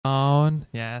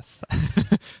Yes.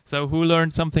 So who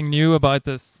learned something new about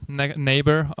this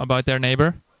neighbor, about their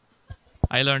neighbor?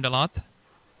 I learned a lot.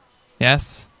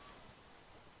 Yes.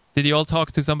 Did you all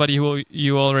talk to somebody who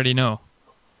you already know?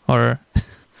 Or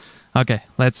okay,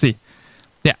 let's see.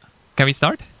 Yeah, can we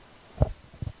start?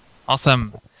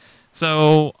 Awesome.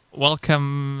 So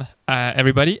welcome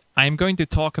everybody. I'm going to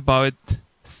talk about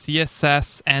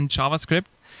CSS and JavaScript.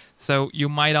 So you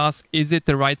might ask, is it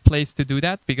the right place to do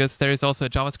that? Because there is also a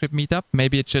JavaScript meetup.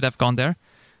 Maybe it should have gone there.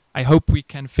 I hope we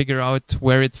can figure out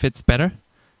where it fits better.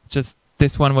 Just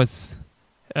this one was,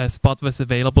 a spot was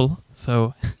available.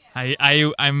 So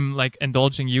I'm like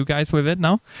indulging you guys with it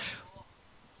now.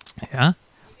 Yeah,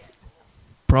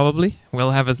 probably.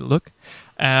 We'll have a look.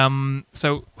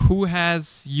 So who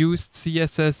has used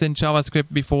CSS in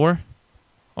JavaScript before?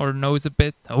 Or knows a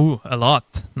bit? Oh, a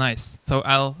lot. Nice. So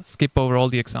I'll skip over all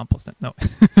the examples then. No.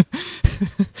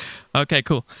 Okay,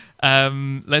 cool.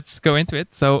 Let's go into it.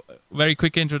 So very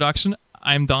quick introduction.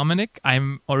 I'm Dominic.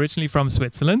 I'm originally from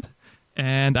Switzerland.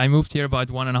 And I moved here about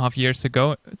 1.5 years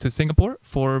ago to Singapore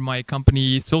for my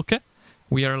company Sulke.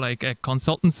 We are like a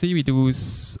consultancy.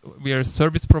 We are a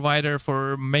service provider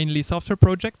for mainly software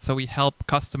projects. So we help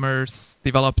customers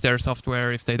develop their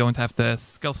software if they don't have the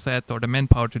skill set or the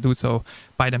manpower to do so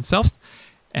by themselves.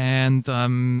 And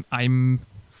I'm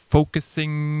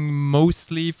focusing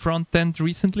mostly front end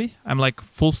recently. I'm like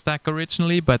full stack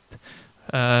originally, but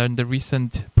the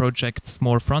recent project's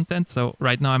more front end. So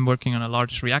right now I'm working on a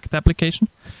large React application.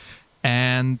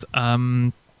 And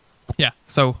yeah,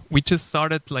 so we just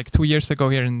started like 2 years ago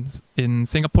here in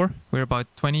Singapore. We're about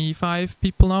 25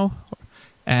 people now,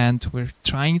 and we're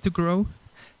trying to grow.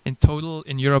 In total,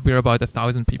 in Europe, we're about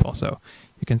 1,000 people. So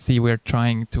you can see we're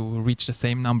trying to reach the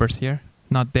same numbers here.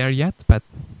 Not there yet, but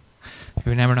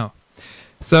you never know.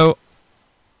 So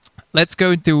let's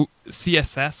go into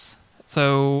CSS.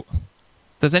 So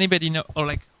does anybody know, or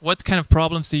like, what kind of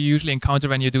problems do you usually encounter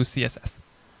when you do CSS?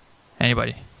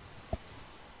 Anybody?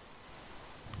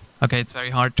 Okay, it's very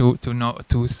hard to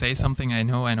say something. I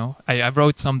know. I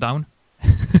wrote some down.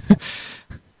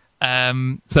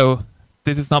 So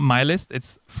this is not my list.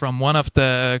 It's from one of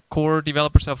the core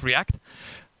developers of React.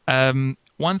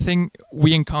 One thing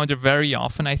we encounter very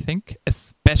often, I think,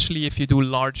 especially if you do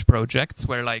large projects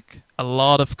where like a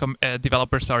lot of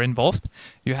developers are involved,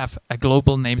 you have a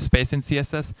global namespace in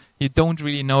CSS. You don't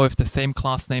really know if the same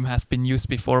class name has been used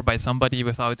before by somebody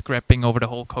without grepping over the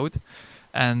whole code.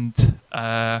 And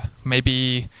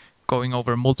maybe going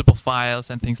over multiple files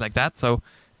and things like that. So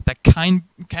that can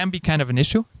be kind of an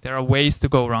issue. There are ways to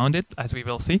go around it, as we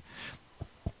will see.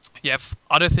 You have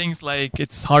other things like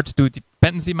it's hard to do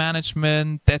dependency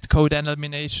management. Dead code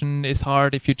elimination is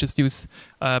hard if you just use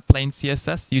plain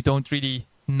CSS. You don't really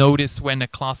notice when a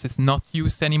class is not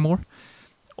used anymore.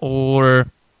 Or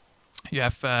you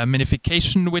have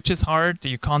minification, which is hard.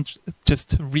 You can't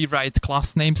just rewrite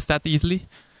class names that easily.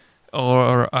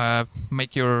 Or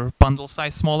make your bundle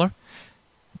size smaller.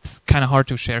 It's kind of hard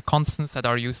to share constants that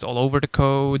are used all over the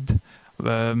code.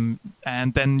 And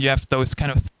then you have those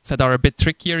kind of things that are a bit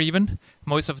trickier even.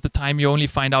 Most of the time you only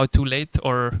find out too late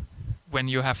or when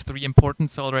you have 3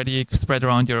 importance already spread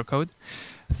around your code.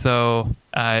 So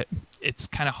it's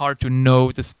kind of hard to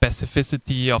know the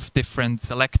specificity of different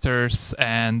selectors,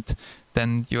 and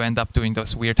then you end up doing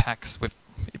those weird hacks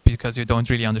because you don't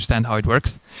really understand how it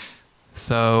works.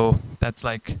 So that's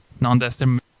like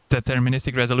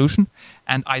non-deterministic resolution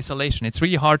and isolation. It's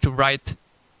really hard to write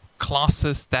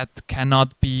classes that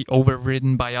cannot be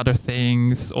overridden by other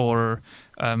things or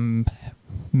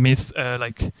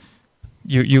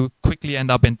you quickly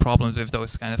end up in problems with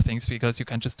those kind of things because you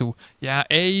can just do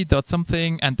a dot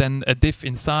something and then a diff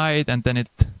inside, and then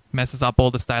it messes up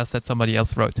all the styles that somebody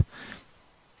else wrote.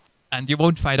 And you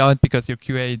won't find out because your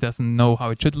QA doesn't know how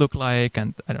it should look like,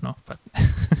 and I don't know. But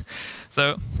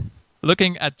so,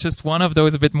 looking at just one of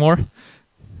those a bit more,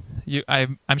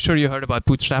 I'm sure you heard about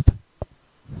Bootstrap.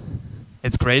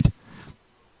 It's great.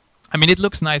 I mean, it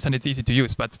looks nice and it's easy to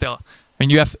use, but still, I mean,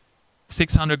 you have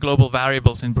 600 global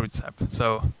variables in Bootstrap.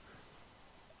 So,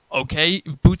 okay,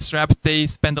 Bootstrap, they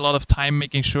spend a lot of time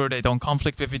making sure they don't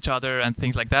conflict with each other and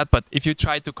things like that. But if you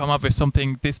try to come up with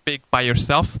something this big by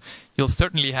yourself, you'll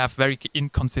certainly have very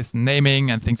inconsistent naming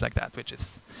and things like that, which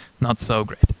is not so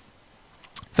great.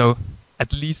 So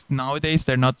at least nowadays,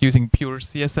 they're not using pure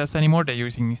CSS anymore. They're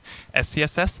using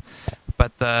SCSS.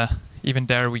 But even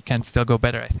there, we can still go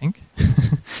better, I think.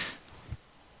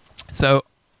 So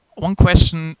one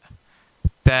question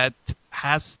that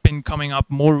has been coming up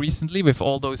more recently with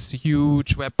all those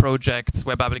huge web projects,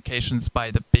 web applications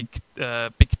by the big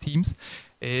teams,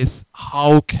 is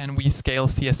how can we scale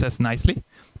CSS nicely?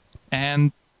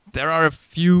 And there are a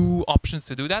few options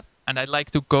to do that, and I'd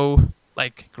like to go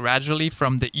like gradually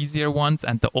from the easier ones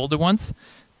and the older ones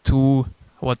to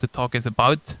what the talk is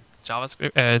about,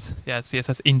 JavaScript,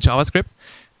 CSS in JavaScript,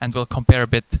 and we'll compare a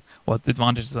bit what the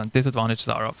advantages and disadvantages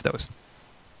are of those.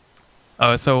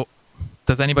 So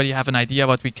does anybody have an idea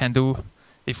what we can do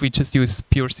if we just use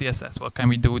pure CSS? What can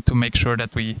we do to make sure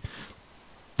that we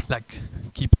like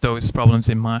keep those problems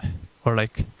in mind, or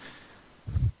like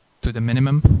to the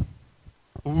minimum?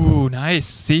 Ooh, nice.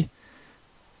 See?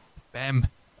 BAM.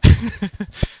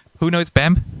 Who knows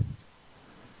BAM?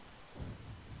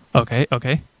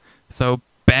 Okay. So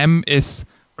BAM is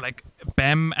like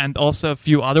BAM and also a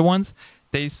few other ones.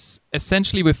 They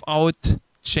essentially, without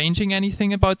changing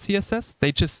anything about CSS,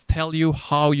 they just tell you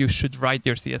how you should write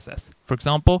your CSS. For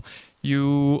example,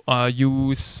 you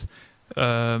use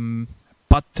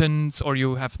buttons, or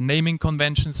you have naming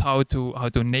conventions, how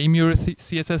to name your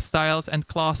CSS styles and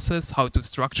classes, how to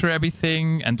structure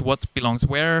everything, and what belongs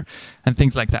where, and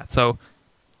things like that. So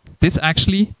this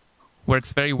actually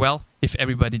works very well if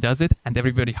everybody does it and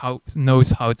everybody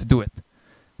knows how to do it.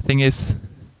 The thing is,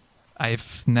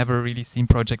 I've never really seen a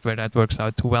project where that works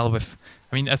out too well with.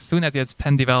 I mean, as soon as you have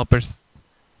 10 developers,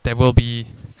 there will be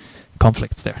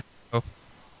conflicts there.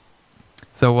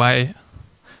 So why?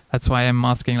 That's why I'm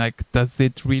asking, like, does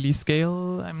it really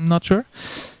scale? I'm not sure.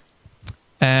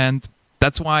 And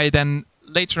that's why then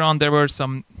later on there were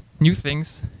some new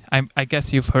things. I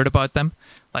guess you've heard about them.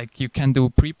 Like, you can do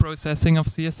pre-processing of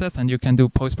CSS and you can do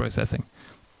post-processing.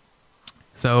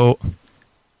 So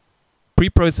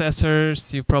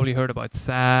preprocessors, you've probably heard about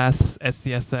Sass,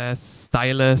 SCSS,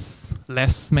 Stylus,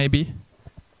 Less maybe.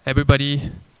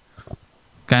 Everybody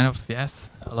kind of, yes.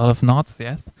 A lot of nods,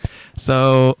 yes.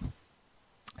 So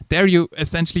there you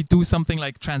essentially do something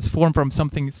like transform from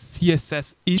something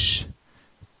CSS-ish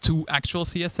to actual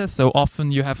CSS. So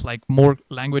often you have like more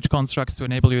language constructs to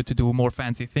enable you to do more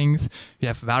fancy things. You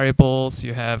have variables,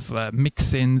 you have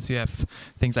mix-ins, you have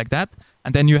things like that.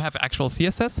 And then you have actual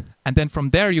CSS. And then from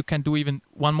there you can do even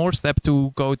one more step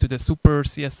to go to the super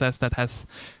CSS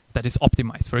that is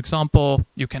optimized. For example,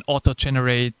 you can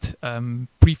auto-generate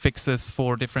prefixes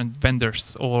for different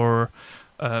vendors, or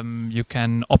you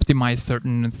can optimize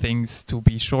certain things to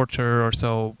be shorter or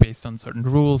so based on certain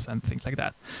rules and things like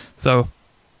that. So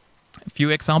a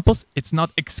few examples. It's not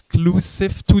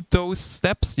exclusive to those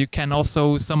steps. You can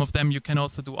also, some of them you can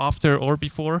also do after or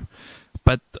before.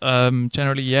 But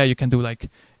generally, yeah, you can do like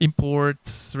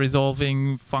imports,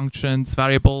 resolving functions,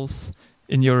 variables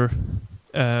in your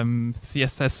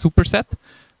CSS superset.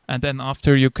 And then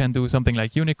after you can do something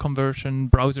like unit conversion,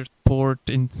 browser support,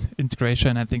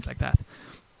 integration, and things like that.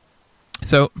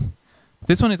 So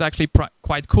this one is actually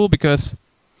quite cool because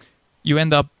you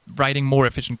end up writing more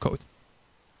efficient code.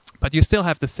 But you still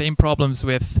have the same problems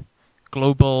with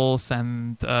globals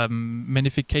and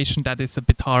minification that is a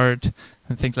bit hard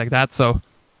and things like that. So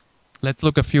let's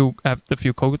look at a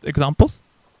few code examples.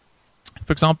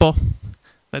 For example,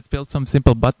 let's build some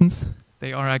simple buttons.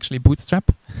 They are actually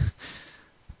bootstrap.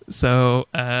 So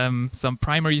some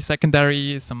primary,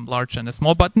 secondary, some large and a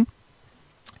small button.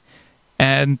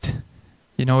 And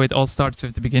you know, it all starts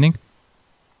with the beginning.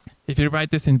 If you write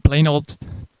this in plain old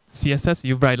CSS,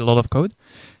 you write a lot of code.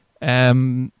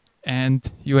 And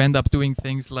you end up doing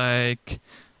things like,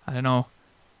 I don't know,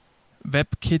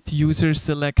 WebKit user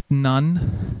select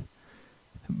none,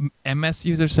 MS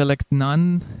user select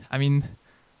none. I mean,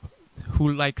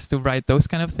 who likes to write those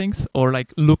kind of things? Or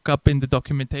like look up in the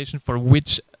documentation for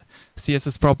which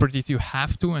CSS properties you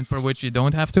have to and for which you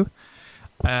don't have to.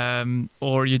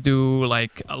 Or you do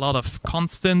like a lot of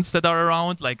constants that are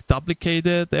around, like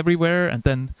duplicated everywhere, and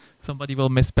then somebody will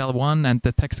misspell one and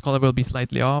the text color will be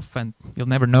slightly off and you'll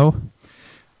never know.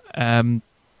 And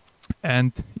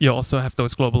you also have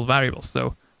those global variables.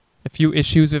 So a few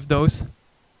issues with those.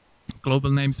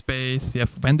 Global namespace, you have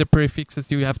vendor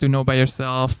prefixes you have to know by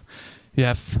yourself, you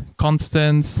have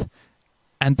constants,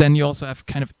 and then you also have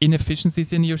kind of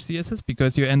inefficiencies in your CSS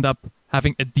because you end up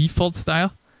having a default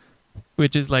style,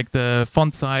 which is like the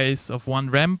font size of one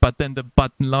rem, but then the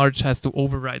button large has to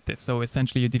override this. So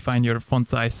essentially you define your font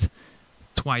size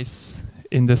twice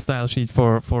in the style sheet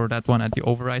for that one at the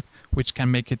override, which can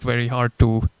make it very hard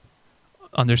to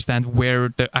understand where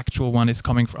the actual one is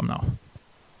coming from now.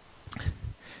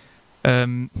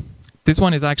 This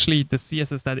one is actually the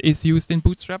CSS that is used in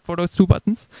Bootstrap for those two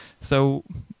buttons. So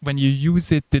when you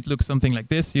use it, it looks something like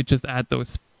this. You just add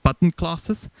those button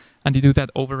classes and you do that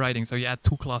overriding. So you add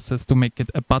two classes to make it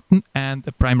a button and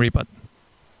a primary button.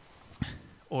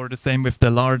 Or the same with the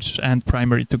large and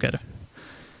primary together.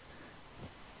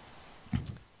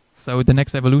 So the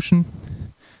next evolution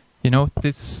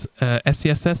this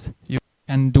SCSS, you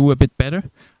can do a bit better.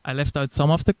 I left out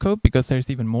some of the code because there's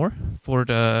even more for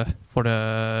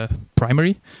the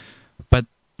primary. But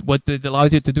what it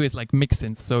allows you to do is like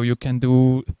mix-ins. So you can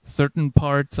do certain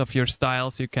parts of your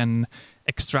styles you can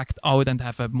extract out and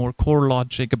have a more core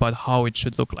logic about how it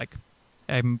should look like.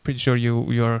 I'm pretty sure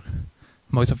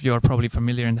most of you are probably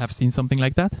familiar and have seen something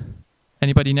like that.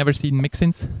 Anybody never seen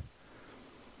mix-ins?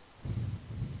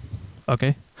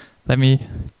 Okay, let me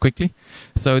quickly.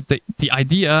 So the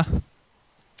idea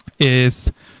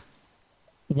is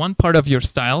one part of your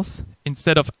styles,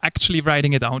 instead of actually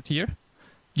writing it out here,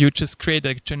 you just create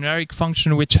a generic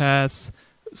function which has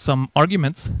some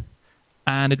arguments,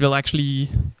 and it will actually,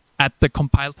 at the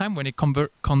compile time, when it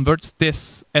converts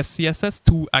this SCSS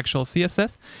to actual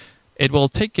CSS, it will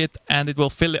take it and it will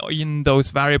fill in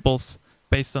those variables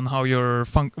based on how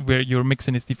where your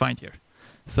mixin is defined here.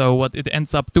 So what it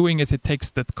ends up doing is it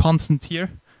takes that constant here,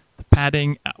 the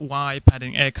padding y,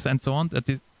 padding x, and so on,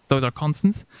 those are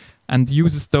constants, and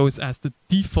uses those as the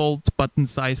default button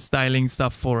size styling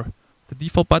stuff for the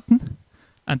default button.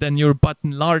 And then your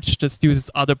button large just uses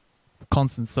other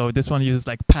constants. So this one uses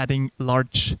like padding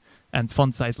large and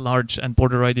font size large and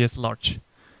border radius large,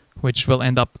 which will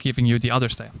end up giving you the other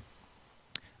style.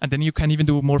 And then you can even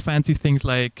do more fancy things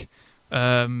like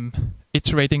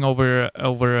iterating over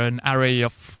an array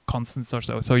of constants or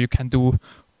so. So you can do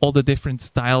all the different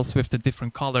styles with the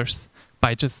different colors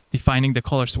by just defining the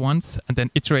colors once and then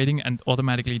iterating and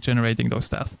automatically generating those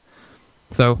styles.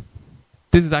 So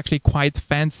this is actually quite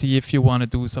fancy if you want to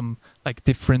do some like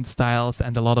different styles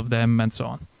and a lot of them and so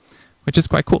on, which is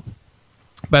quite cool.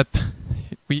 But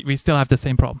we still have the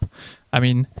same problem. I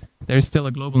mean, there's still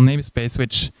a global namespace,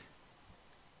 which,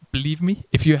 believe me,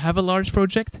 if you have a large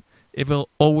project, it will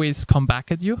always come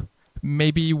back at you,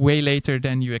 maybe way later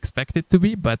than you expect it to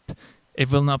be, but it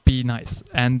will not be nice.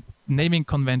 And naming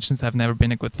conventions have never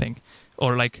been a good thing,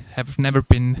 or like have never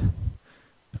been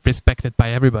respected by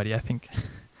everybody, I think.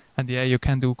 And yeah, you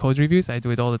can do code reviews. I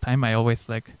do it all the time. I always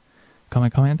like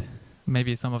comment.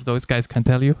 Maybe some of those guys can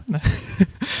tell you.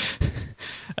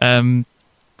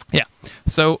 Yeah.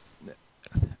 So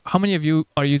how many of you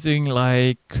are using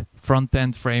like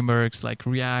front-end frameworks like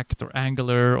React or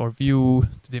Angular or Vue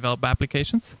to develop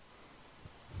applications?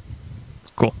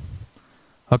 Cool.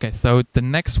 Okay, so the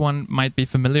next one might be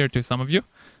familiar to some of you.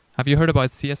 Have you heard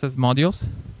about CSS modules?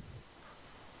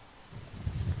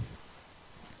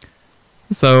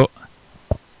 So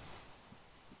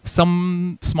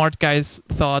some smart guys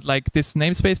thought like this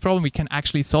namespace problem, we can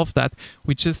actually solve that.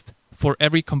 We just, for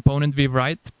every component we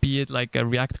write, be it like a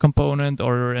React component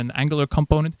or an Angular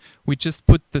component, we just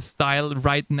put the style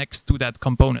right next to that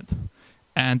component.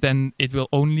 And then it will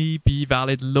only be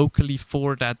valid locally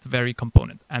for that very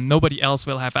component. And nobody else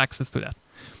will have access to that.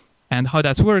 And how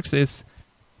that works is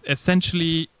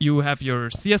essentially you have your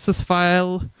CSS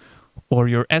file or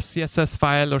your SCSS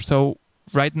file or so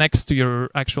right next to your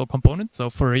actual component. So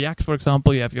for React, for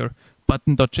example, you have your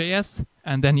button.js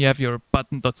and then you have your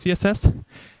button.css.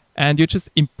 And you just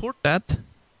import that,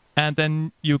 and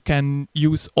then you can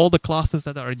use all the classes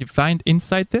that are defined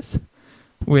inside this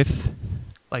with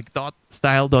like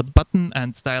 .style.button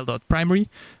and style.primary,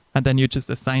 and then you just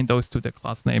assign those to the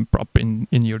class name prop in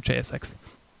your JSX.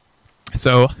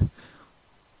 So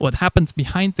what happens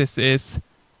behind this is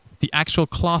the actual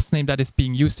class name that is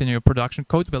being used in your production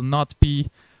code will not be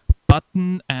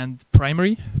button and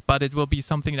primary, but it will be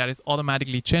something that is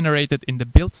automatically generated in the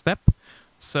build step,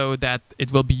 so that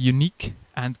it will be unique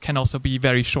and can also be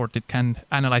very short. It can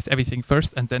analyze everything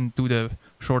first and then do the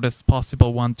shortest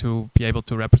possible one to be able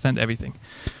to represent everything.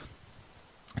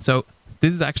 So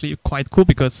this is actually quite cool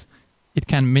because it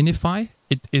can minify.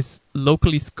 It is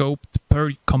locally scoped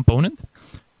per component.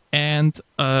 And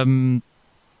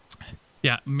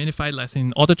minified as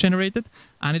in auto-generated.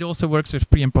 And it also works with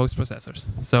pre and post processors.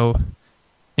 So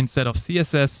instead of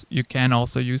CSS, you can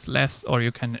also use less, or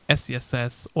you can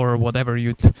SCSS, or whatever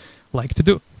you'd like to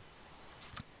do.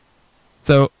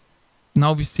 So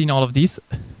now we've seen all of these,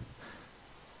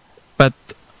 but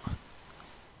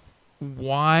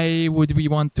why would we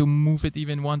want to move it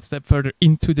even one step further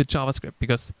into the JavaScript?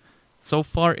 Because so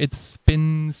far it's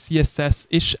been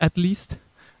CSS-ish at least,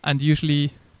 and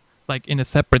usually like in a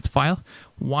separate file.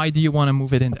 Why do you want to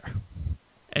move it in there?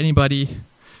 Anybody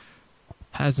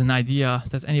has an idea?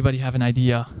 Does anybody have an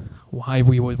idea why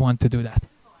we would want to do that?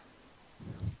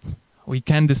 We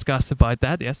can discuss about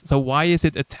that, yes. So why is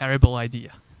it a terrible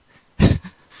idea?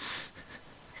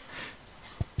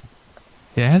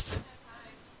 Yes?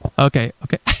 Okay.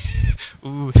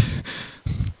 Ooh.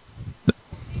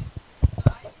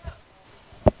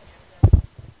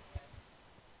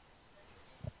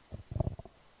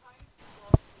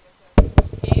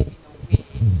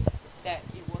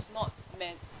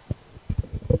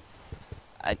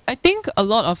 I think a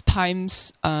lot of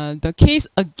times the case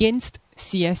against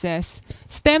CSS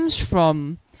stems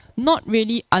from not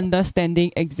really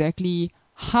understanding exactly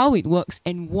how it works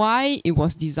and why it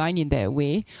was designed in that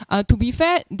way. To be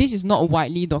fair, this is not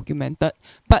widely documented,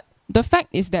 but the fact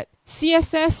is that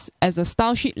CSS as a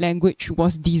style sheet language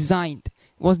was designed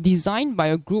by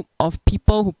a group of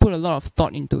people who put a lot of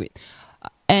thought into it.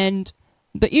 And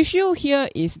the issue here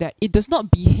is that it does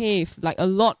not behave like a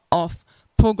lot of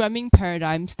programming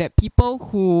paradigms that people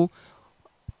who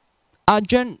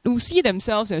see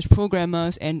themselves as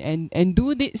programmers and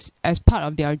do this as part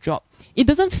of their job. It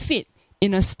doesn't fit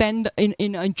in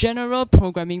a general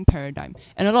programming paradigm,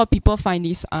 and a lot of people find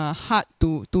this hard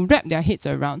to wrap their heads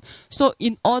around. So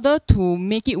in order to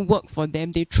make it work for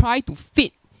them, they try to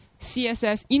fit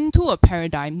CSS into a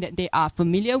paradigm that they are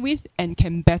familiar with and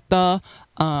can better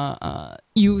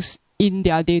use in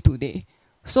their day-to-day.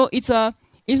 So it's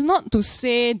not to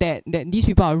say that these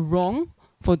people are wrong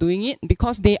for doing it,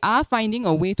 because they are finding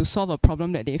a way to solve a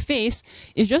problem that they face.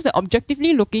 It's just that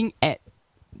objectively looking at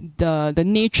the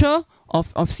nature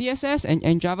of CSS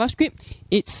and JavaScript,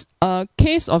 it's a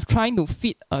case of trying to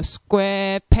fit a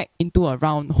square peg into a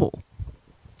round hole.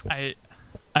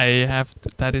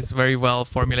 That is very well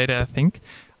formulated, I think.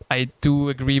 I do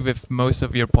agree with most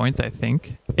of your points, I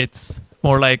think. It's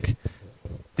more like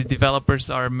the developers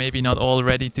are maybe not all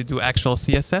ready to do actual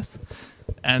CSS,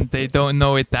 and they don't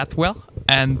know it that well.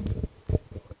 And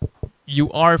you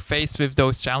are faced with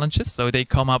those challenges, so they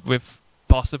come up with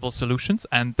possible solutions.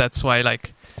 And that's why,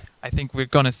 like, I think we're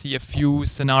going to see a few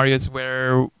scenarios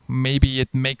where maybe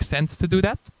it makes sense to do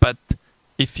that. But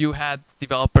if you had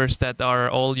developers that are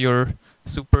all your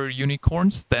super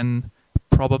unicorns, then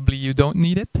probably you don't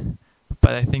need it.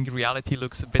 But I think reality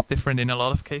looks a bit different in a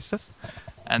lot of cases.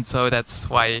 And so that's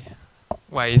why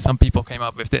some people came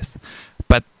up with this.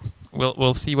 But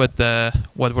we'll see what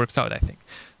works out, I think.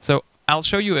 So I'll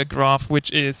show you a graph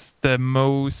which is the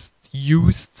most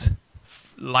used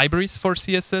libraries for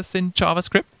CSS in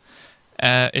JavaScript.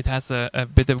 It has a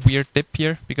bit of weird dip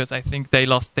here because I think they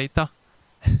lost data.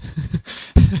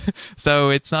 So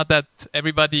it's not that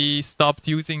everybody stopped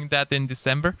using that in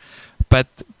December, but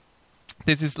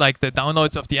this is like the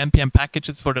downloads of the NPM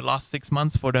packages for the last 6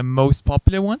 months for the most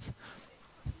popular ones.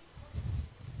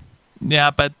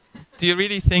 Yeah, but do you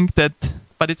really think that?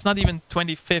 But it's not even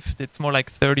 25th, it's more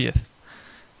like 30th.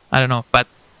 I don't know, but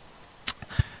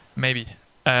maybe.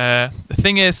 The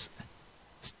thing is,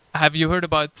 have you heard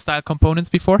about style components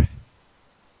before?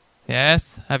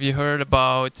 Yes. Have you heard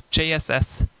about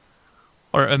JSS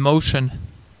or emotion?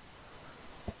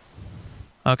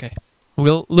 Okay.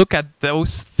 We'll look at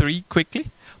those three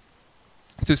quickly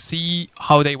to see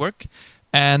how they work.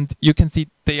 And you can see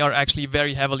they are actually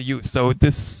very heavily used. So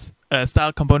this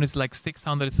style component is like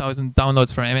 600,000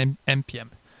 downloads from NPM.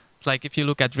 It's like if you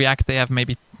look at React, they have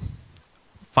maybe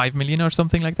 5 million or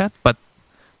something like that. But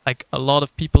like a lot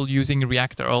of people using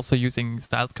React are also using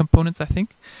styled components, I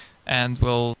think. And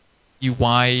we'll see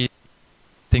why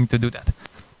thing to do that.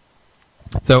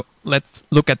 So let's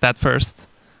look at that first.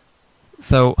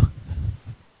 So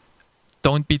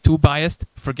don't be too biased.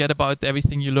 Forget about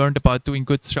everything you learned about doing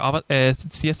good Java,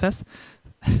 CSS.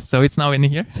 So it's now in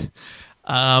here.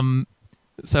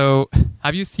 So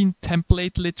have you seen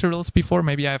template literals before?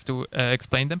 Maybe I have to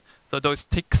explain them. So those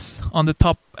ticks on the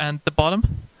top and the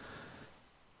bottom.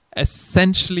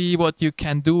 Essentially what you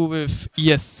can do with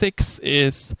ES6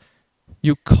 is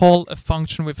you call a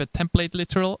function with a template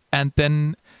literal, and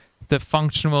then the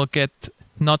function will get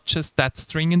not just that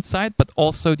string inside, but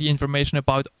also the information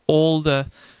about all the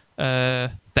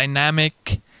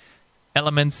dynamic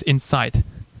elements inside.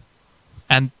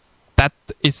 And that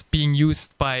is being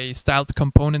used by styled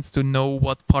components to know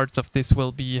what parts of this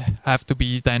will have to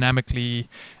be dynamically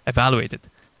evaluated.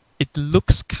 It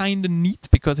looks kind of neat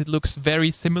because it looks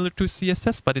very similar to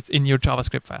CSS, but it's in your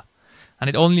JavaScript file. And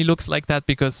it only looks like that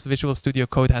because Visual Studio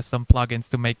Code has some plugins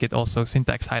to make it also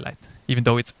syntax highlight, even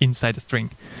though it's inside a string.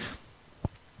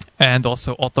 And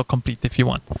also autocomplete if you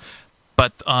want.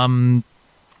 But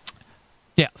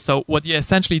yeah, so what you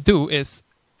essentially do is,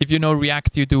 if you know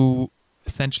React, you do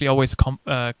essentially always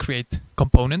create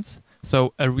components.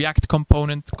 So a React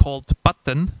component called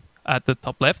button at the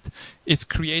top left is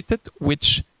created,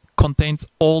 which contains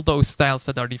all those styles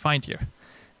that are defined here.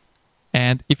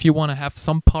 And if you want to have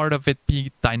some part of it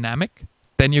be dynamic,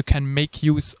 then you can make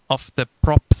use of the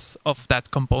props of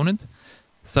that component.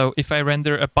 So if I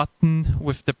render a button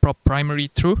with the prop primary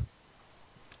true,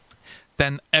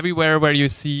 then everywhere where you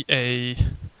see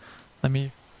let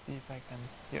me see if I can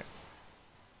here.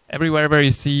 Everywhere where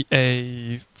you see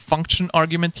a function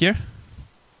argument here,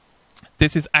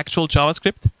 this is actual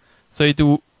JavaScript. So you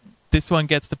do this one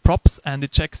gets the props and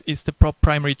it checks is the prop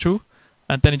primary true,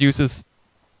 and then it uses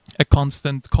a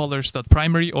constant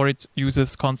colors.primary, or it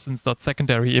uses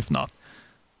constants.secondary if not.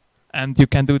 And you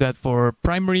can do that for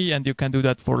primary and you can do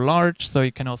that for large, so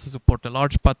you can also support the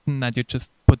large button and you just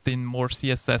put in more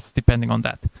CSS depending on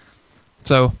that.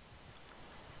 So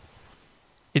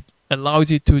it allows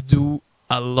you to do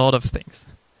a lot of things,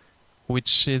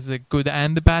 which is a good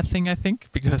and a bad thing, I think,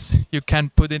 because you can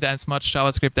put in as much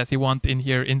JavaScript as you want in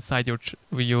here inside your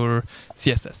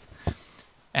CSS.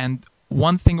 And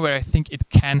one thing where I think it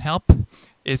can help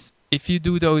is if you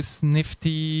do those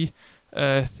nifty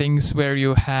things where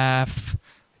you have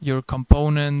your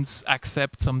components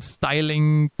accept some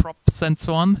styling props and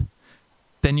so on,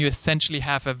 then you essentially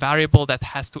have a variable that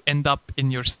has to end up in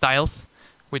your styles,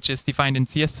 which is defined in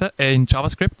in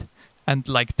JavaScript. And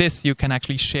like this, you can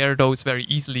actually share those very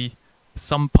easily.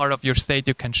 Some part of your state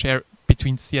you can share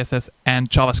between CSS and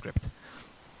JavaScript.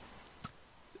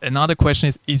 Another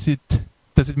question is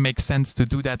does it make sense to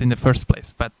do that in the first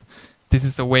place? But this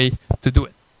is a way to do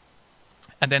it.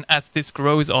 And then as this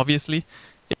grows, obviously,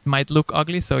 it might look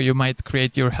ugly, so you might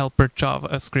create your helper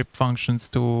JavaScript functions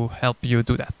to help you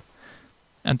do that.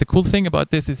 And the cool thing about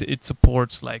this is it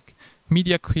supports like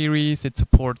media queries, it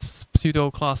supports pseudo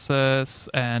classes,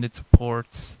 and it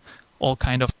supports all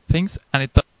kind of things, and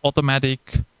it does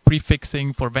automatic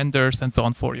prefixing for vendors and so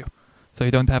on for you. So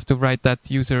you don't have to write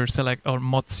that user select or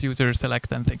mods user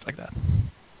select and things like that.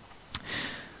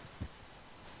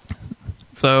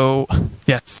 So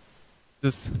yes,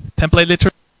 this template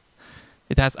literally,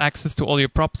 it has access to all your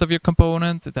props of your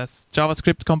component, it has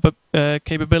JavaScript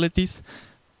capabilities,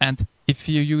 and if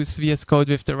you use VS Code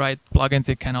with the right plugins,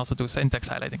 it can also do syntax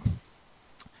highlighting.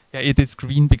 Yeah, it is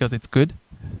green because it's good.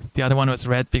 The other one was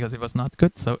red because it was not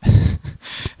good. So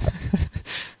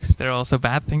there are also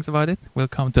bad things about it. We'll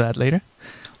come to that later.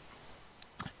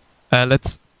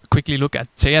 Let's quickly look at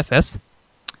JSS,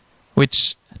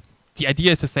 which the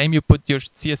idea is the same. You put your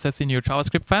CSS in your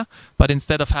JavaScript file, but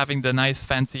instead of having the nice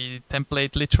fancy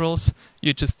template literals,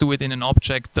 you just do it in an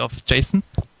object of JSON.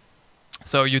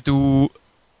 So you do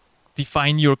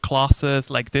define your classes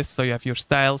like this. So you have your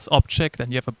styles object,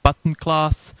 and you have a button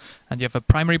class, and you have a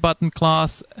primary button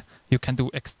class. You can do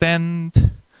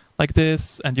extend like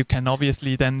this, and you can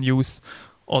obviously then use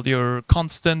all your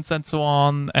constants and so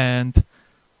on, and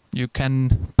you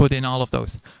can put in all of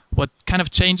those. What kind of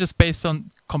changes based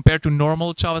on compared to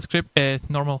normal JavaScript,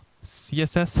 normal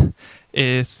CSS,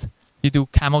 is you do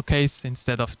camel case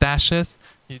instead of dashes.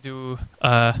 You do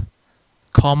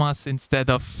commas instead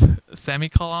of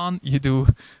semicolon. You do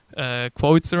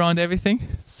quotes around everything.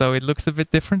 So it looks a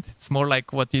bit different. It's more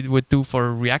like what you would do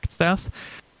for React styles.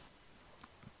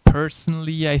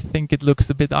 Personally, I think it looks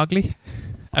a bit ugly.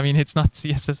 I mean, it's not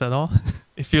CSS at all,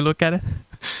 if you look at it.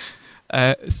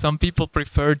 Some people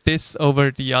prefer this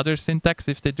over the other syntax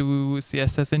if they do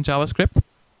CSS in JavaScript.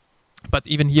 But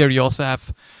even here, you also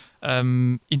have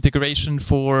integration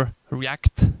for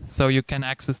React, so you can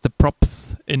access the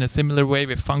props in a similar way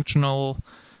with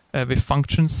with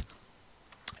functions.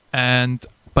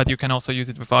 But you can also use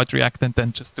it without React and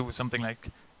then just do something like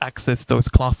access those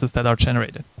classes that are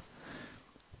generated.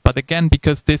 But again,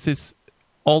 because this is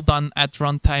all done at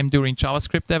runtime during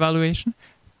JavaScript evaluation,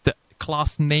 the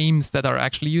class names that are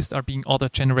actually used are being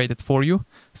auto-generated for you.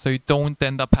 So you don't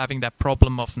end up having that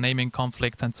problem of naming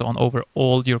conflicts and so on over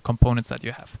all your components that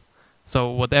you have. So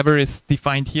whatever is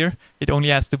defined here, it only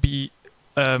has to be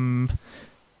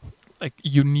like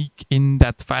unique in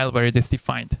that file where it is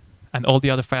defined. And all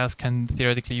the other files can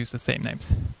theoretically use the same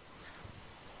names.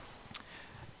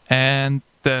 And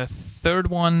the third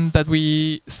one that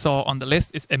we saw on the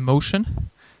list is emotion.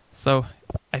 So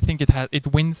I think it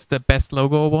wins the best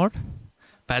logo award,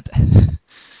 but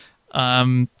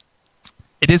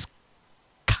it is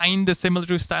kind of similar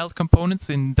to styled components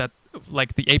in that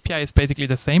like the API is basically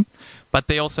the same, but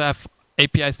they also have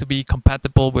APIs to be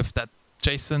compatible with that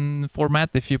JSON format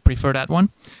if you prefer that one.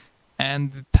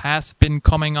 And it has been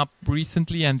coming up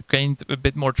recently and gained a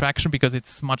bit more traction because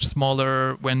it's much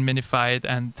smaller when minified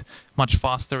and much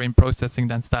faster in processing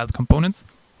than styled components.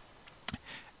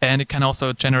 And it can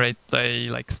also generate a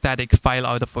like static file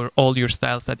out of all your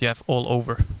styles that you have all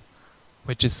over,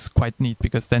 which is quite neat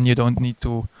because then you don't need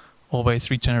to always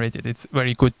regenerate it. It's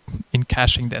very good in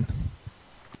caching then.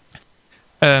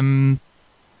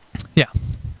 Yeah.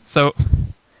 So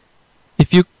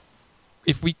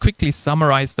if we quickly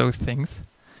summarize those things,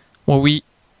 what we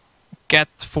get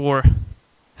for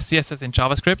CSS in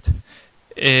JavaScript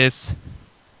is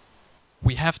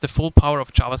we have the full power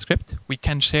of JavaScript. We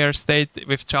can share state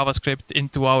with JavaScript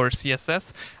into our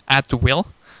CSS at will.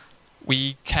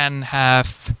 We can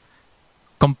have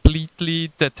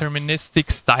completely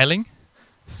deterministic styling.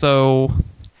 So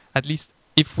at least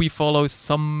if we follow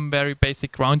some very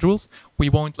basic ground rules, we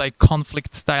won't like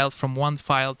conflict styles from one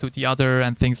file to the other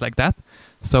and things like that.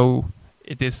 So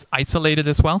it is isolated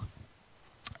as well.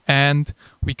 And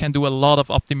we can do a lot of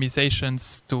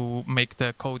optimizations to make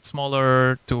the code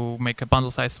smaller, to make a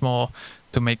bundle size small,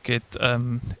 to make it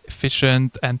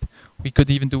efficient. And we could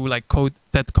even do like code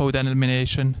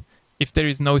elimination. If there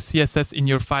is no CSS in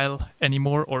your file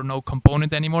anymore or no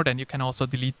component anymore, then you can also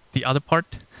delete the other part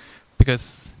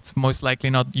because it's most likely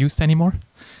not used anymore.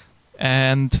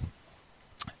 And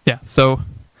yeah, so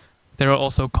there are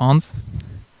also cons.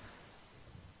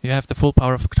 You have the full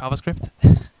power of JavaScript.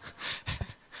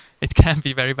 It can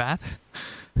be very bad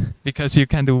because you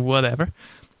can do whatever.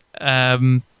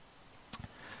 In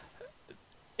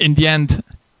the end,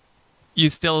 you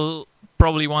still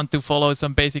probably want to follow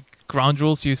some basic ground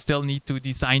rules. You still need to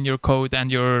design your code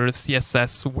and your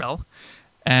CSS well.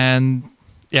 And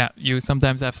yeah, you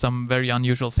sometimes have some very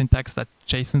unusual syntax, that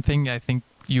JSON thing. I think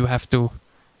you have to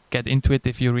get into it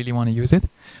if you really want to use it.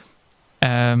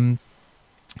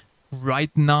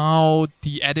 Right now,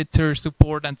 the editor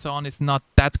support and so on is not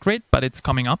that great, but it's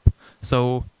coming up.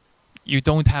 So you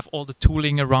don't have all the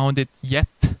tooling around it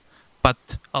yet,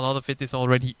 but a lot of it is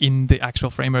already in the actual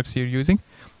frameworks you're using.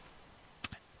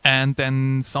 And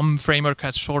then some framework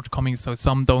has shortcomings, so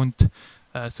some don't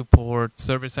support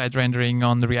server-side rendering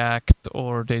on React,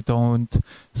 or they don't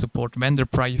support vendor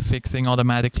prefixing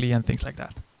automatically and things like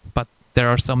that. But there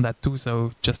are some that do,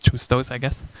 so just choose those, I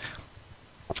guess.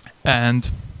 And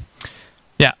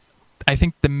yeah, I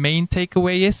think the main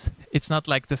takeaway is it's not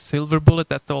like the silver bullet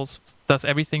that does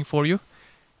everything for you.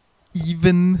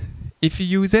 Even if you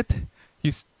use it,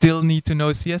 you still need to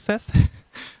know CSS.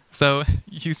 So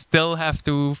you still have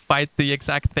to fight the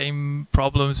exact same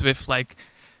problems with like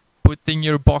putting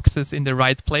your boxes in the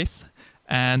right place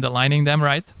and aligning them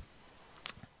right.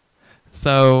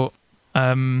 So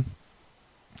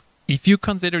if you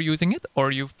consider using it,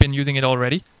 or you've been using it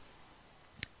already,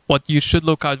 what you should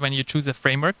look out when you choose a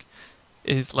framework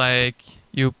is like,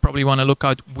 you probably want to look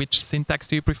out which syntax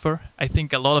do you prefer. I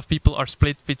think a lot of people are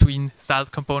split between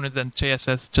styled components and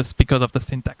JSS just because of the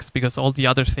syntax, because all the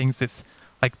other things is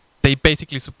like they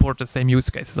basically support the same use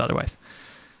cases otherwise.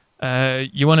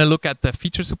 You want to look at the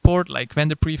feature support, like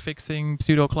vendor prefixing,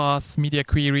 pseudo-class, media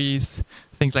queries,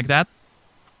 things like that.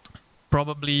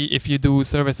 Probably if you do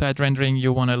server-side rendering,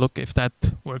 you want to look if that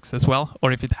works as well,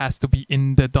 or if it has to be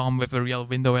in the DOM with a real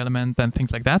window element and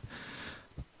things like that.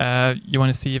 You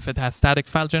want to see if it has static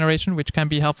file generation, which can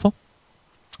be helpful,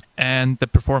 and the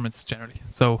performance generally.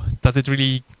 So does it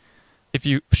really, if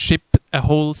you ship a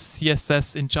whole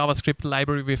CSS in JavaScript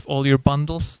library with all your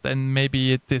bundles, then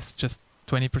maybe it is just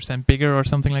 20% bigger or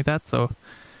something like that. So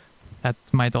that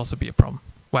might also be a problem.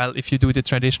 While if you do the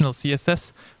traditional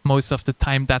CSS, most of the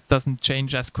time that doesn't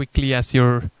change as quickly as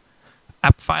your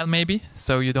app file maybe.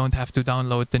 So you don't have to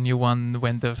download the new one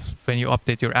when you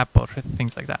update your app or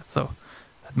things like that. So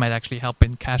that might actually help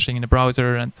in caching in the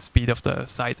browser and the speed of the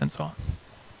site and so on.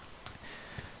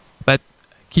 But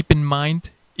keep in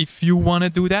mind, if you want to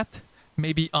do that,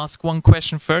 maybe ask one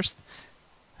question first.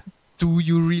 Do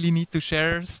you really need to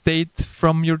share state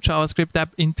from your JavaScript app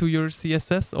into your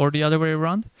CSS or the other way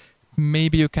around?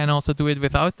 Maybe you can also do it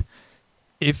without.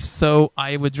 If so,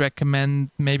 I would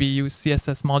recommend maybe use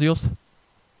CSS modules,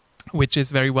 which is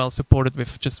very well supported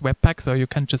with just Webpack. So you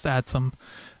can just add some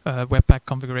Webpack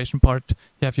configuration part.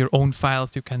 You have your own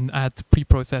files. You can add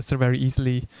preprocessor very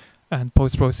easily and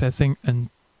post-processing. And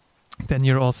then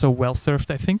you're also well served,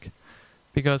 I think,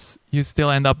 because you still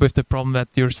end up with the problem that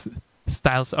your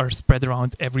styles are spread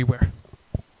around everywhere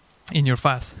in your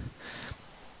files.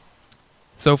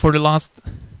 So for the last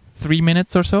 3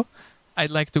 minutes or so,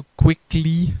 I'd like to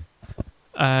quickly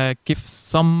give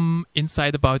some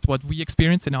insight about what we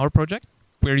experience in our project.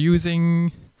 We're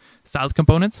using styled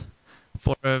components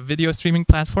for a video streaming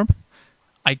platform.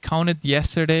 I counted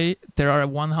yesterday, there are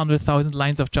 100,000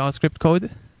 lines of JavaScript code.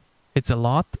 It's a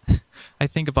lot. I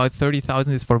think about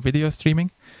 30,000 is for video streaming,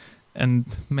 and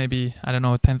maybe, I don't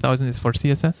know, 10,000 is for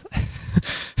CSS.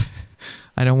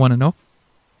 I don't want to know.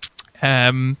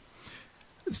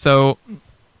 So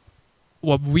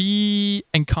what we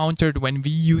encountered when we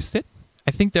used it,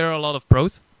 I think there are a lot of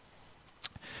pros.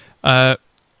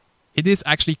 It is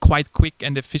actually quite quick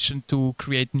and efficient to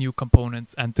create new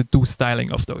components and to do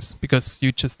styling of those, because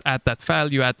you just add that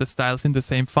file, you add the styles in the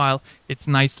same file. It's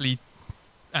nicely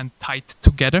and tight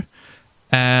together,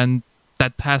 and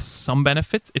that has some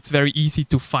benefits. It's very easy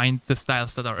to find the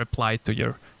styles that are applied to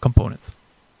your components,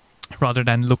 rather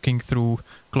than looking through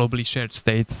globally shared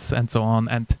states and so on.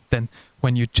 And then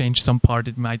when you change some part,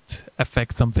 it might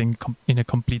affect something in a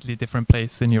completely different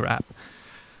place in your app.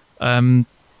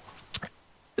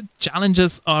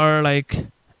 Challenges are like,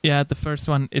 yeah, the first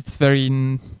one, it's very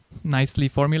nicely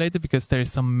formulated because there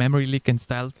is some memory leak in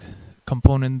styled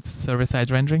component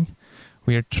server-side rendering.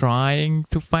 We are trying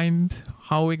to find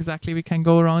how exactly we can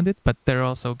go around it, but there are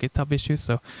also GitHub issues,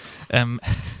 so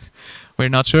we're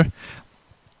not sure.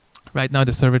 Right now,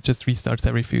 the server just restarts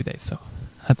every few days, so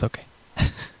that's okay.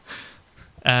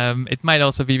 It might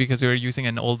also be because we were using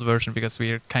an old version because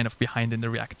we are kind of behind in the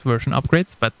React version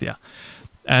upgrades, but yeah.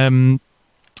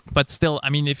 But still,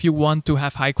 I mean, if you want to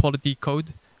have high quality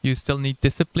code, you still need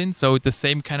discipline. So the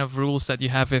same kind of rules that you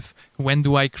have if when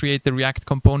do I create the React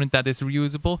component that is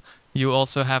reusable, you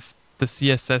also have the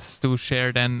CSS to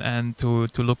share then and to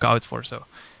look out for. So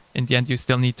in the end, you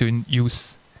still need to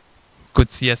use good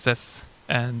CSS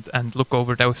and look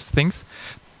over those things.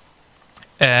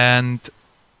 And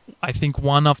I think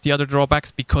one of the other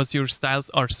drawbacks, because your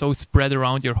styles are so spread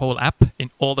around your whole app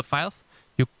in all the files,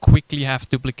 you quickly have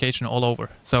duplication all over.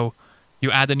 So you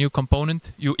add a new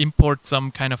component, you import some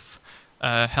kind of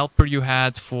helper you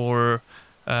had for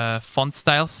font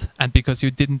styles, and because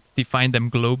you didn't define them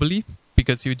globally,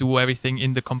 because you do everything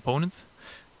in the components,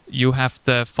 you have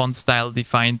the font style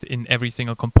defined in every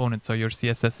single component, so your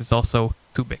CSS is also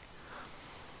too big.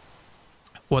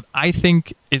 What I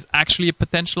think is actually a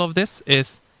potential of this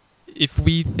is, if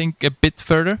we think a bit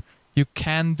further, you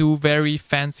can do very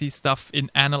fancy stuff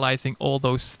in analyzing all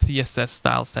those CSS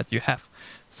styles that you have.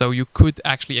 So you could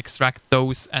actually extract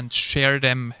those and share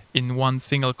them in one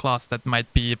single class that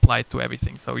might be applied to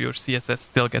everything. So your CSS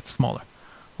still gets smaller,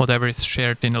 whatever is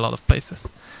shared in a lot of places.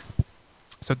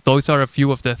 So those are a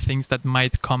few of the things that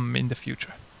might come in the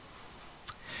future.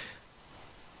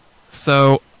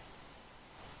 So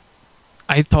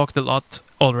I talked a lot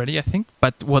already, I think,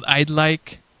 but what I'd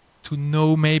like to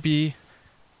know, maybe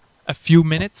a few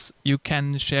minutes, you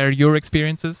can share your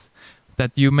experiences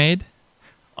that you made.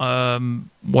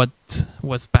 What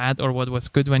was bad or what was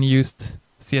good when you used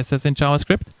CSS in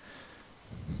JavaScript.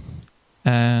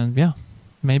 And yeah,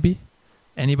 maybe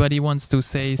anybody wants to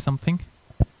say something?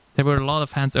 There were a lot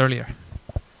of hands earlier.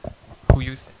 Who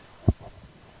used it?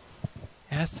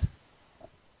 Yes?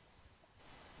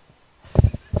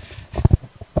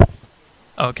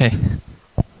 Okay.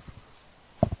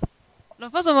 Now,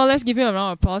 first of all, let's give him a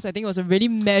round of applause. I think it was a really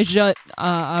measured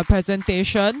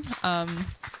presentation.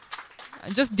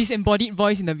 Just disembodied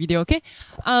voice in the video, okay?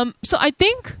 So I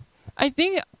think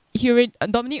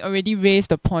Dominic already raised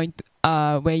the point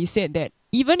where he said that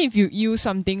even if you use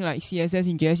something like CSS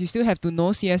in JS, you still have to know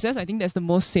CSS. I think that's the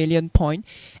most salient point.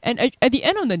 And at the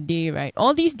end of the day, right,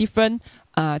 all these different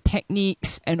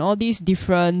techniques and all these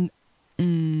different,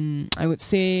 I would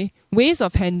say, ways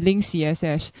of handling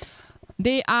CSS,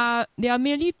 they are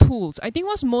merely tools. I think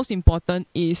what's most important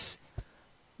is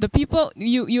the people,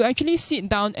 you actually sit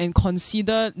down and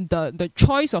consider the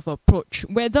choice of approach,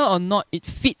 whether or not it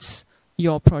fits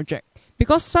your project.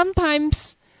 Because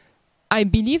sometimes I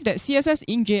believe that CSS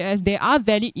in JS, there are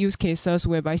valid use cases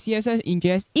whereby CSS in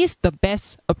JS is the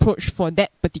best approach for that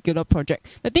particular project.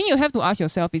 The thing you have to ask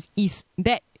yourself is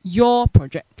that your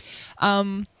project?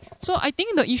 So I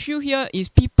think the issue here is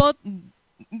people,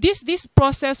 this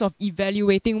process of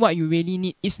evaluating what you really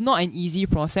need is not an easy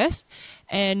process.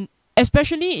 And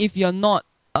especially if you're not,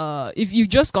 if you've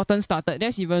just gotten started,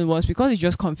 that's even worse because it's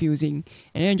just confusing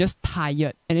and then you're just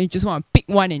tired and then you just want to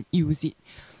pick one and use it.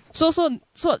 So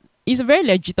it's a very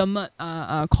legitimate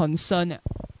concern.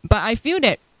 But I feel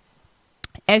that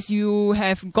as you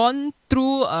have gone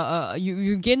through,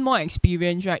 you gain more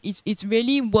experience, right? It's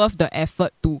really worth the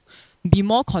effort to be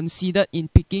more considered in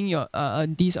picking your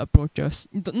these approaches.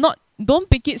 Don't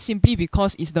pick it simply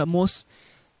because it's the most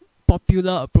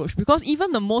popular approach, because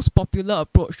even the most popular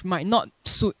approach might not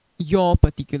suit your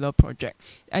particular project.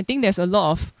 I think there's a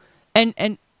lot of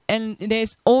and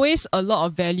there's always a lot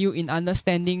of value in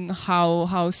understanding how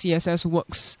CSS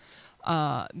works,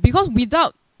 because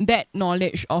without that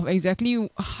knowledge of exactly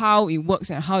how it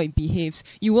works and how it behaves,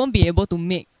 you won't be able to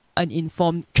make an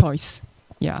informed choice.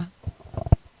 Yeah.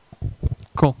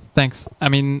 Cool, thanks. I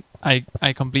mean,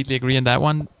 I completely agree on that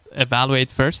one. Evaluate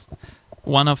first.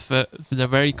 One of the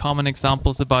very common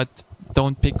examples about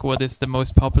don't pick what is the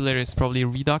most popular is probably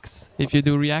Redux if you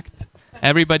do React.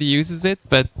 Everybody uses it,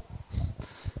 but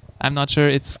I'm not sure,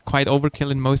 it's quite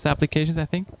overkill in most applications, I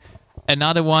think.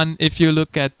 Another one, if you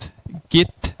look at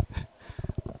Git,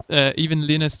 even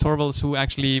Linus Torvalds, who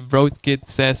actually wrote Git,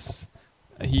 says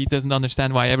he doesn't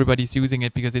understand why everybody's using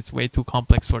it because it's way too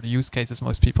complex for the use cases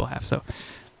most people have. So,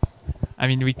 I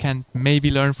mean, we can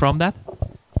maybe learn from that.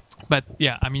 But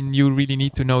yeah, I mean, you really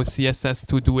need to know CSS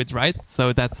to do it right.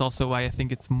 So that's also why I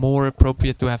think it's more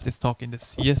appropriate to have this talk in the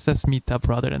CSS meetup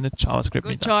rather than the JavaScript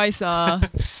Good meetup. choice.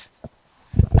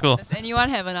 Cool. Does anyone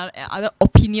have other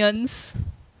opinions?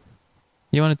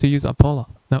 You wanted to use Apollo?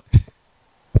 No.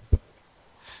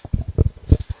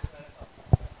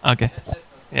 Okay.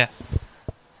 Yes.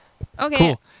 Okay.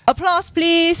 Cool. Applause,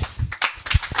 please.